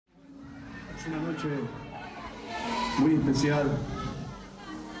Es una noche muy especial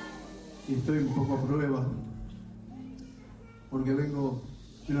y estoy un poco a prueba porque vengo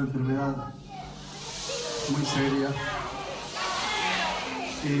de una enfermedad muy seria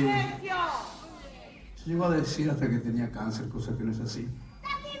y se llegó a decir hasta que tenía cáncer, cosa que no es así.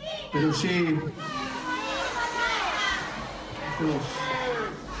 Pero sí,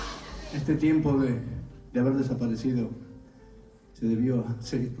 este tiempo de haber desaparecido se debió a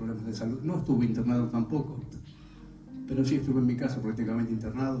serios problemas de salud. No estuve internado tampoco, pero sí estuve en mi casa prácticamente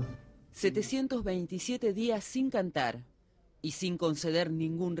internado. 727 días sin cantar y sin conceder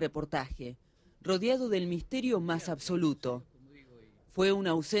ningún reportaje, rodeado del misterio más absoluto. Fue una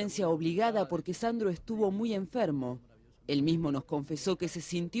ausencia obligada porque Sandro estuvo muy enfermo. Él mismo nos confesó que se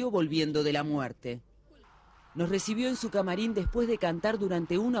sintió volviendo de la muerte. Nos recibió en su camarín después de cantar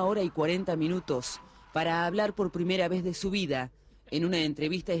durante 1 hora y 40 minutos para hablar por primera vez de su vida, en una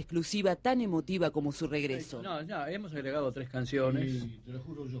entrevista exclusiva tan emotiva como su regreso. No, hemos agregado 3 canciones. Sí, te lo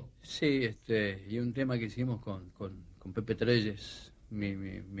juro yo. Sí, y un tema que hicimos con Pepe Trelles,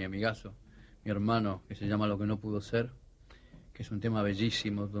 mi amigazo, mi hermano, que se llama Lo que no pudo ser, que es un tema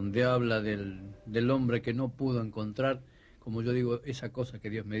bellísimo, donde habla del hombre que no pudo encontrar, como yo digo, esa cosa que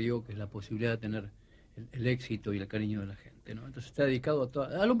Dios me dio, que es la posibilidad de tener el éxito y el cariño de la gente, ¿no? Entonces está dedicado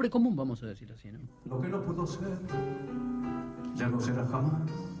al hombre común, vamos a decir así, ¿no? Lo que no pudo ser, ya no será jamás,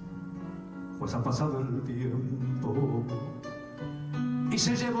 pues ha pasado el tiempo y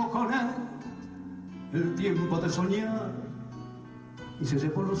se llevó con él el tiempo de soñar y se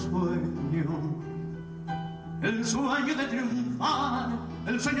llevó los sueños, el sueño de triunfar,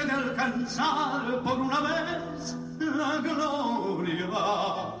 el sueño de alcanzar por una vez la gloria.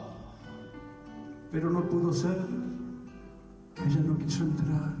 Pero no pudo ser, ella no quiso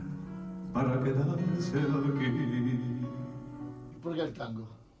entrar para quedarse aquí. ¿Por qué el tango?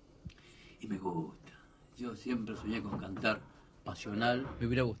 Y me gusta. Yo siempre soñé con cantar pasional. Me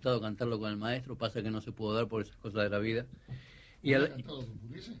hubiera gustado cantarlo con el maestro, pasa que no se pudo dar por esas cosas de la vida. ¿Me hubiera cantado con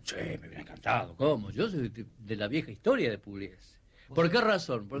Pugliese? Sí, me hubiera encantado. ¿Cómo? Yo soy de la vieja historia de Pugliese. ¿Por qué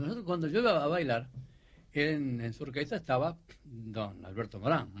razón? Porque nosotros cuando yo iba a bailar, en su orquesta estaba don Alberto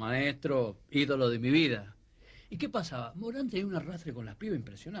Morán, maestro, ídolo de mi vida. ¿Y qué pasaba? Morán tenía un arrastre con las pibas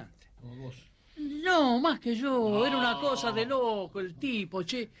impresionante. Como vos. No, más que yo, era una cosa de loco el tipo,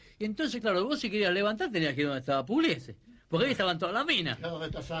 che. Y entonces, claro, vos si querías levantar tenías que ir donde estaba Pugliese, porque ahí estaban todas las minas. ¿Dónde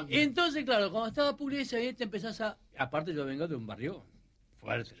está Sandro? Entonces, claro, cuando estaba Pugliese ahí te empezás a... Aparte yo vengo de un barrio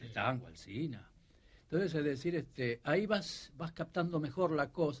fuerte, de tango, Alsina. Entonces, es decir, ahí vas captando mejor la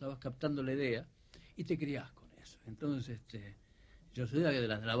cosa, vas captando la idea y te criás con eso. Entonces, yo soy de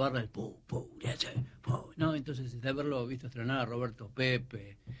la barra del no, entonces de haberlo visto estrenar a Roberto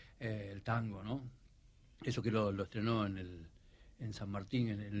Pepe, el tango, ¿no? Eso que lo estrenó en San Martín,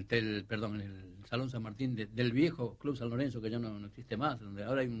 en el Salón San Martín del viejo Club San Lorenzo, que ya no existe más, donde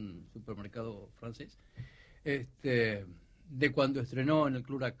ahora hay un supermercado francés, de cuando estrenó en el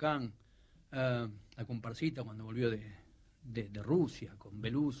Club Huracán la comparsita, cuando volvió de Rusia, con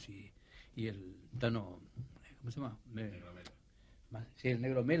Belushi y el Tano, ¿cómo se llama? Sí, el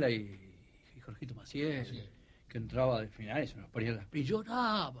Negro Mela y Jorgito Maciel, que entraba de final y se nos ponían las y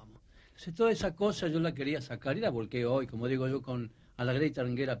llorábamos. Entonces toda esa cosa yo la quería sacar y la volqué hoy, como digo yo, con a la Grey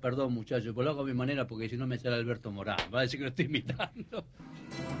Taranguera, perdón muchachos, pues lo hago a mi manera porque si no me sale Alberto Morán, va a decir que lo estoy imitando.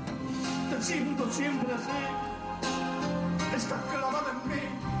 Te siento siempre así, estás clavada en mí,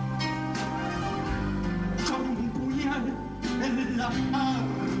 con un puñal en la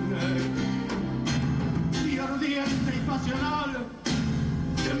carne, y ardiente y pasional,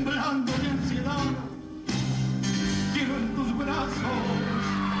 temblando de ansiedad, quiero en tus brazos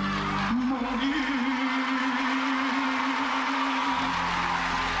morir.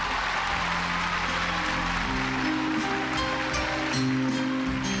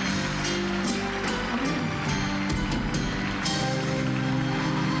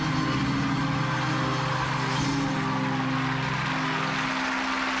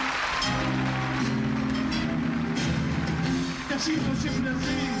 Te siento siempre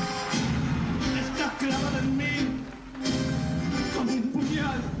así, estás clavada en mí, como un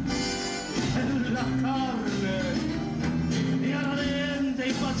puñal en la carne, y ardiente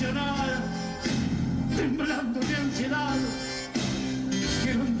y pasional, temblando de ansiedad,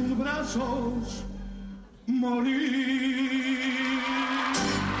 quiero en tus brazos morir.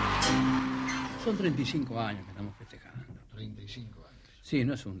 Son 35 años que estamos festejando. 35 años. Sí,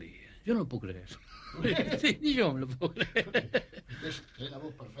 no es un día. Yo no lo puedo creer. Sí, ni yo me lo puedo creer. Es la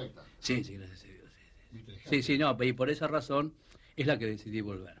voz perfecta. Sí, gracias a Dios. Sí, no, y por esa razón es la que decidí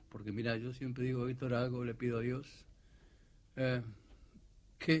volver. Porque mira, yo siempre digo, Víctor, algo le pido a Dios,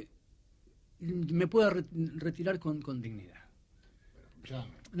 que me pueda retirar con dignidad.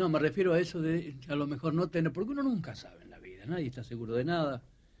 No, me refiero a eso de a lo mejor no tener, porque uno nunca sabe en la vida, nadie está seguro de nada,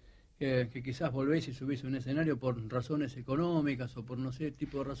 que quizás volvés y subís a un escenario por razones económicas o por no sé,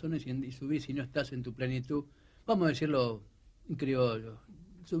 tipo de razones y subís y no estás en tu plenitud, vamos a decirlo en criollo,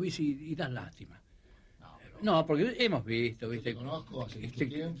 subís y das lástima. No, porque hemos visto, ¿viste? Te conozco hace mucho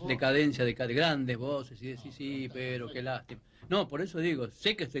tiempo. Decadencia de grandes voces y decís, sí, pero qué lástima. No, por eso digo,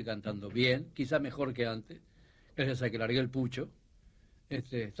 sé que estoy cantando bien, quizá mejor que antes, gracias a que largué el pucho.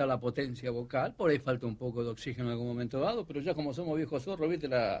 Está la potencia vocal, por ahí falta un poco de oxígeno en algún momento dado, pero ya como somos viejos zorros, ¿viste?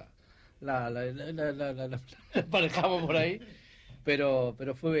 La aparejamos por ahí. Pero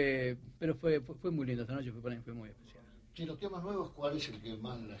fue muy lindo esta noche, para mí fue muy especial. Si los temas nuevos, ¿cuál es el que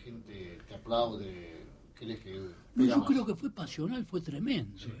más la gente te aplaude? ¿Crees que No, yo creo que fue pasional, fue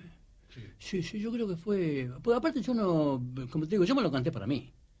tremendo. Sí, yo creo que fue... Porque aparte yo no, como te digo, yo me lo canté para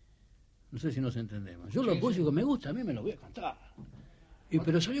mí. No sé si nos entendemos. Yo lo puse que me gusta, a mí me lo voy a cantar.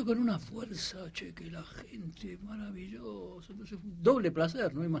 Pero salió con una fuerza, que la gente, maravilloso. Entonces fue un doble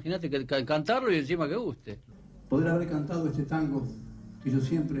placer, ¿no? Imagínate que cantarlo y encima que guste. Poder haber cantado este tango que yo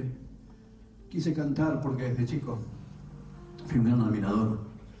siempre quise cantar porque desde chico fui un gran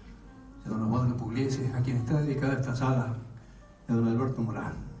admirador de don Osvaldo Pugliese, a quien está dedicada esta sala, de don Alberto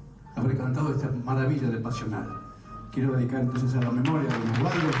Morán. Haber cantado esta maravilla del Pasional. Quiero dedicar entonces a la memoria de don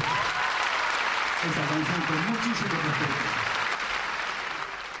Osvaldo esa canción con muchísimo respeto.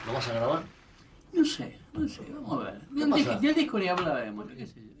 ¿Lo vas a grabar? No sé, vamos a ver. Del disco ni hablaremos, qué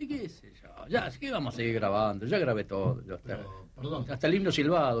sé yo. Ya, así que vamos a seguir grabando, ya grabé todo. Perdón. Hasta el himno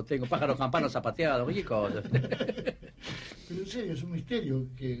silbado tengo, pájaros campanos zapateados, qué cosas. Pero en serio, es un misterio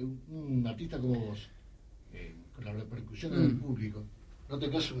que un artista como vos, con la repercusión del público, no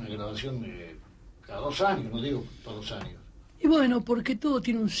tengas una grabación cada 2 años, no digo todos los años. Y bueno, porque todo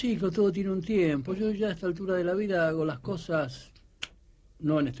tiene un ciclo, todo tiene un tiempo. Yo ya a esta altura de la vida hago las cosas...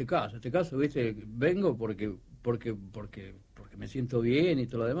 No en este caso, viste, vengo porque me siento bien y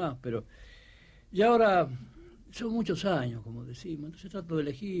todo lo demás, pero ya ahora son muchos años, como decimos, entonces trato de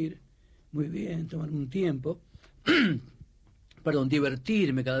elegir muy bien, tomar un tiempo,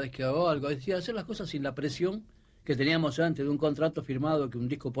 divertirme cada vez que hago algo, es decir, hacer las cosas sin la presión que teníamos antes de un contrato firmado, que un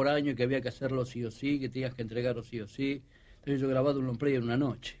disco por año, que había que hacerlo sí o sí, que tenías que entregarlo sí o sí. Entonces yo he grabado un long play en una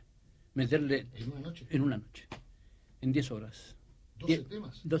noche. ¿En una noche? En una noche, en 10 horas. 12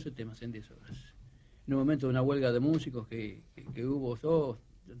 temas. 12 temas en 10 horas. En un momento de una huelga de músicos que hubo,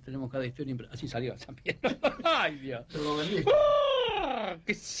 tenemos cada historia, así salió también. ¡Ay, Dios! Pero lo vendiste.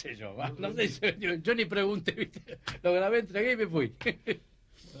 ¿Qué sé yo? No sé si yo ni pregunté, ¿viste? Lo grabé, entregué y me fui.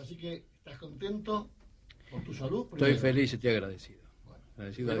 Así que, ¿estás contento por tu salud? Estoy feliz y estoy agradecido. Bueno,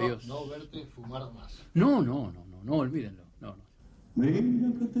 agradecido a Dios. No verte fumar más. No, olvídenlo. No. Mira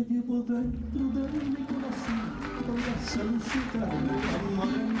que te llevo dentro de mi corazón, con la salsita de la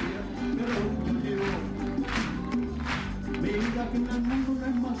maravilla que lo llevo. Mira que en el mundo no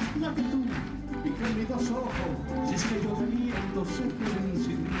hay más nada que tú, y que en mis 2 ojos, si es que yo teniendo se queden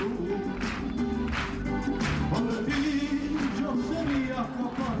sin luz. Por ti yo sería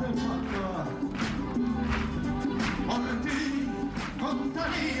capaz de matar, por ti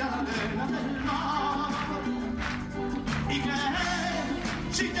contaría la arena del mar, y que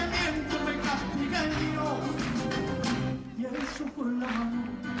si te miento me castigue Dios, y eso con la mano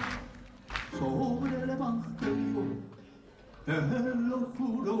sobre el evangelio, te lo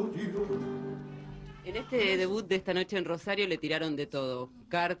juro yo. En este debut de esta noche en Rosario le tiraron de todo: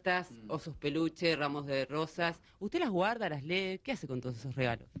 cartas, osos peluche, ramos de rosas. ¿Usted las guarda, las lee? ¿Qué hace con todos esos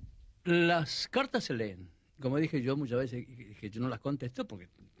regalos? Las cartas se leen. Como dije yo muchas veces, que yo no las contesto porque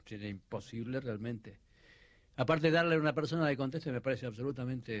sería imposible realmente. Aparte de darle a una persona que conteste, me parece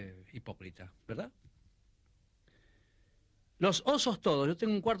absolutamente hipócrita, ¿verdad? Los osos todos. Yo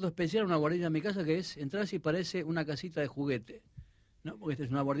tengo un cuarto especial, una guardilla en mi casa que es, entras y parece una casita de juguete, ¿no? Porque esta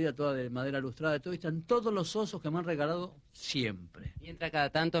es una guardilla toda de madera lustrada, todo, y están todos los osos que me han regalado siempre. ¿Y entra cada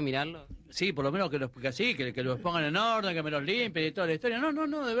tanto a mirarlos? Sí, por lo menos que los pongan en orden, que me los limpien y toda la historia.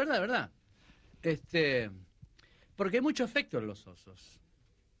 No, de verdad. Porque hay mucho afecto en los osos.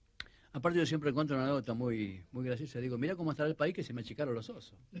 Aparte yo siempre encuentro una anécdota muy graciosa. Digo, mira cómo estará el país que se me achicaron los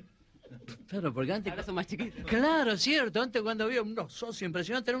osos. Claro, porque antes... Ahora son más chiquitos. Claro, cierto. Antes cuando había unos osos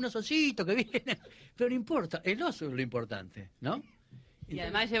impresionantes, eran unos ositos que vienen. Pero no importa, el oso es lo importante, ¿no? Y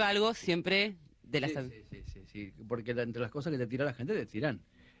además lleva algo siempre de la salud. Sí. Porque entre las cosas que te tira la gente, te tiran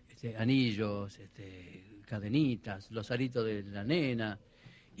anillos, cadenitas, los aritos de la nena.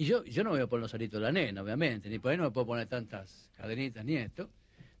 Y yo no voy a poner los aritos de la nena, obviamente. Ni por ahí no me puedo poner tantas cadenitas ni esto.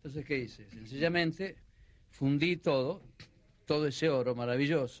 Entonces, ¿qué hice? Sencillamente fundí todo ese oro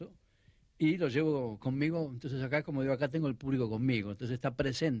maravilloso, y lo llevo conmigo. Entonces acá, como digo, acá tengo el público conmigo, entonces está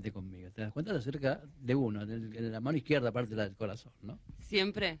presente conmigo. ¿Te das cuenta? Se acerca de uno, en la mano izquierda, aparte la del corazón, ¿no?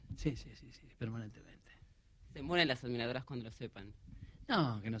 ¿Siempre? Sí, permanentemente. Se mueren las admiradoras cuando lo sepan.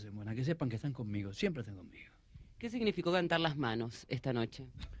 No, que no se mueran, que sepan que están conmigo, siempre están conmigo. ¿Qué significó cantar Las Manos esta noche?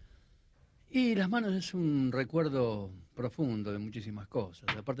 Y Las Manos es un recuerdo profundo de muchísimas cosas.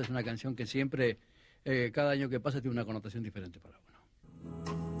 Aparte es una canción que siempre, cada año que pasa, tiene una connotación diferente para uno.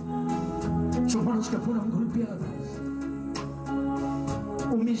 Sus manos que fueron golpeadas,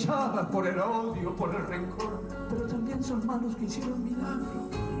 humilladas por el odio, por el rencor, pero también son manos que hicieron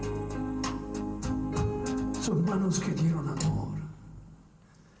milagros. Son manos que dieron amor,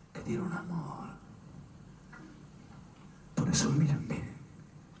 que dieron amor. Por eso mírenme.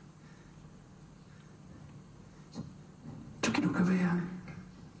 Yo quiero que vean,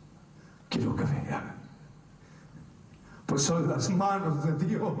 pues son las manos de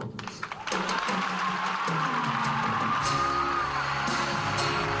Dios.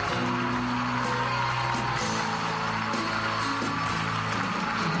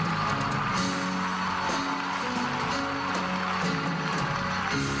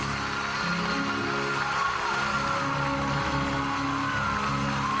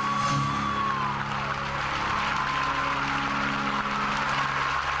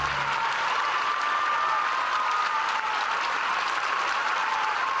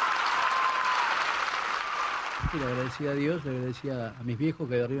 Y le agradecía a Dios, le agradecía a mis viejos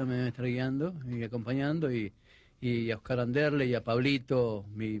que de arriba me están guiando y acompañando, y a Oscar Anderle y a Pablito,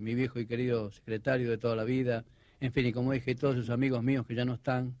 mi viejo y querido secretario de toda la vida, en fin, y como dije, todos sus amigos míos que ya no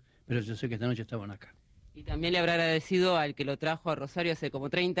están, pero yo sé que esta noche estaban acá. Y también le habrá agradecido al que lo trajo a Rosario hace como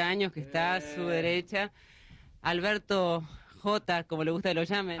 30 años, que está a su derecha, Alberto J, como le gusta que lo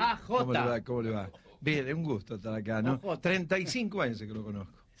llamen. ¡Ah, J! ¿Cómo le va? Bien, es un gusto estar acá, ¿no? 35 años que lo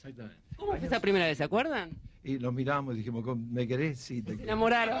conozco. Exactamente. ¿Cómo fue esa primera vez, se acuerdan? Y nos miramos y dijimos, ¿me querés? Sí, te Se quiero.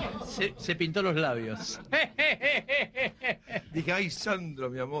 enamoraron. Se pintó los labios. Dije, ay,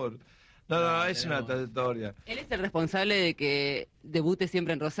 Sandro, mi amor. No, es una trayectoria. Él es el responsable de que debute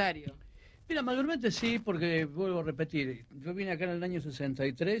siempre en Rosario. Mira, mayormente sí, porque vuelvo a repetir, yo vine acá en el año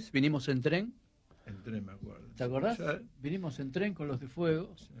 63, vinimos en tren. Entré, me acuerdo. ¿Te acordás? Sí. Vinimos en tren con los de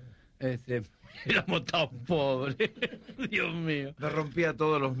Fuego. Éramos tan pobres, Dios mío. Me rompía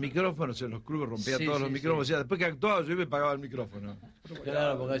todos los micrófonos en los clubes, rompía todos los micrófonos. Sí. O sea, después que actuaba yo me pagaba el micrófono.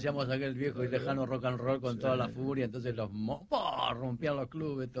 Claro, porque hacíamos aquel viejo y lejano rock and roll con toda la furia, entonces rompían los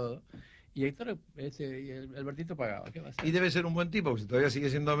clubes, todo. Y Héctor, y el Albertito pagaba, ¿qué va a hacer? Y debe ser un buen tipo, porque todavía sigue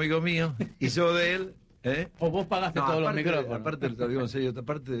siendo amigo mío, y yo de él. O vos pagaste todos los micrófonos. Aparte, te lo digo en serio,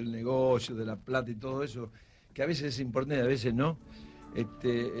 aparte del negocio, de la plata y todo eso, que a veces es importante, a veces no.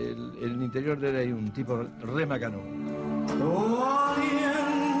 El interior de él hay un tipo re macano. Tu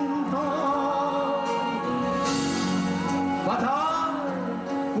aliento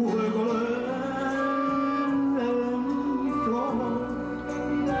fatal, fuego lento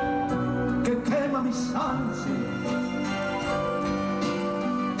que quema mis ansias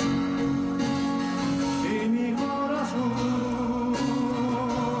y mi corazón.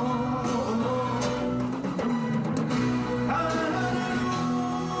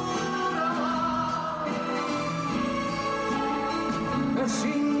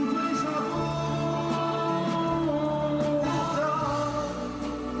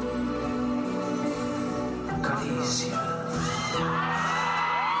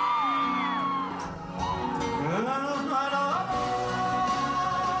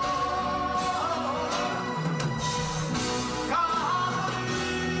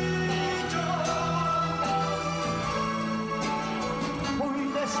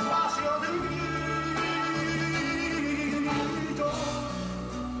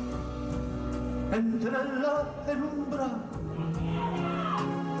 Entre la penumbra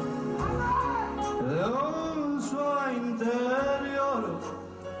de un sueño interior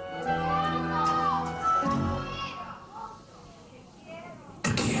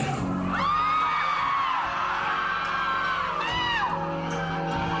te quiero.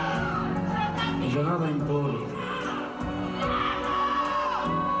 Y ya nada importa.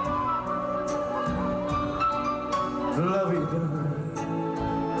 La vida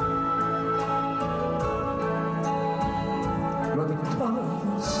lo dictado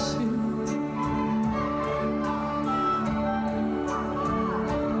así.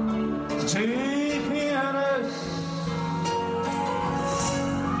 Si quieres,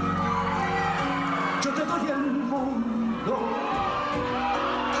 yo te doy el mundo,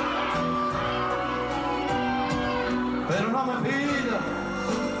 pero no me pidas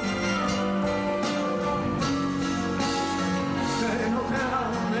que no te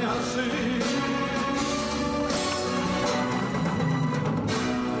ame así.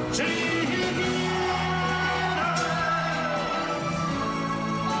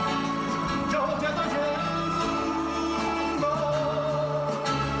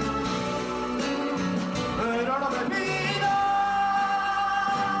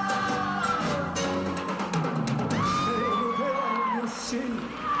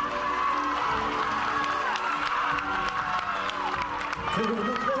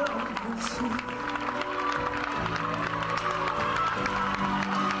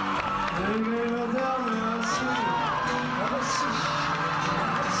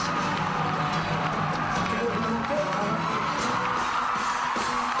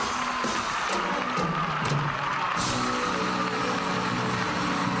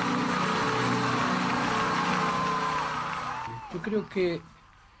 Yo creo que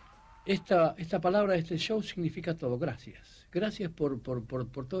esta palabra, este show significa todo. Gracias. Gracias por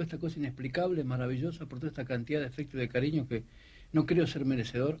toda esta cosa inexplicable, maravillosa, por toda esta cantidad de afecto y de cariño que no creo ser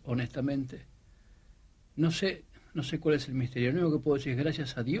merecedor, honestamente. No sé cuál es el misterio. Lo único que puedo decir es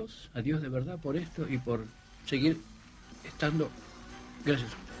gracias a Dios de verdad por esto y por seguir estando.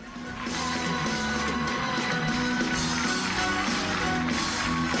 Gracias a ustedes.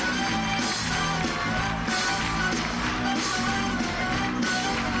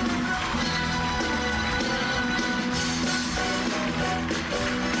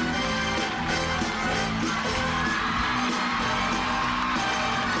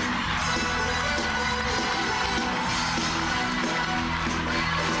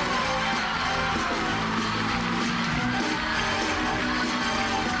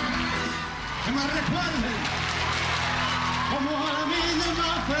 Que me recuerden como a la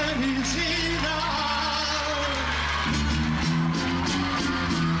misma felicidad.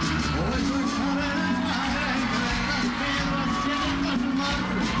 Por eso estaré entre las piedras y en el mar,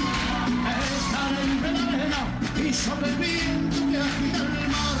 estaré entre la arena y sobre el viento que agita el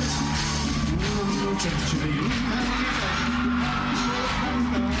mar. Una muchacha y una vida,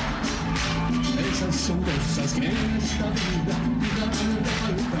 esas son cosas que en esta vida dan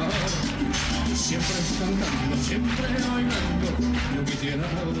de faltar. Siempre cantando, siempre bailando, yo quisiera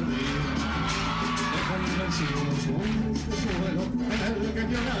volver. He convencido sobre este suelo en el que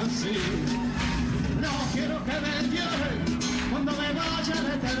yo nací. No quiero que me lloren cuando me vaya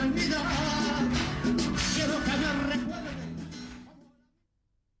la eternidad.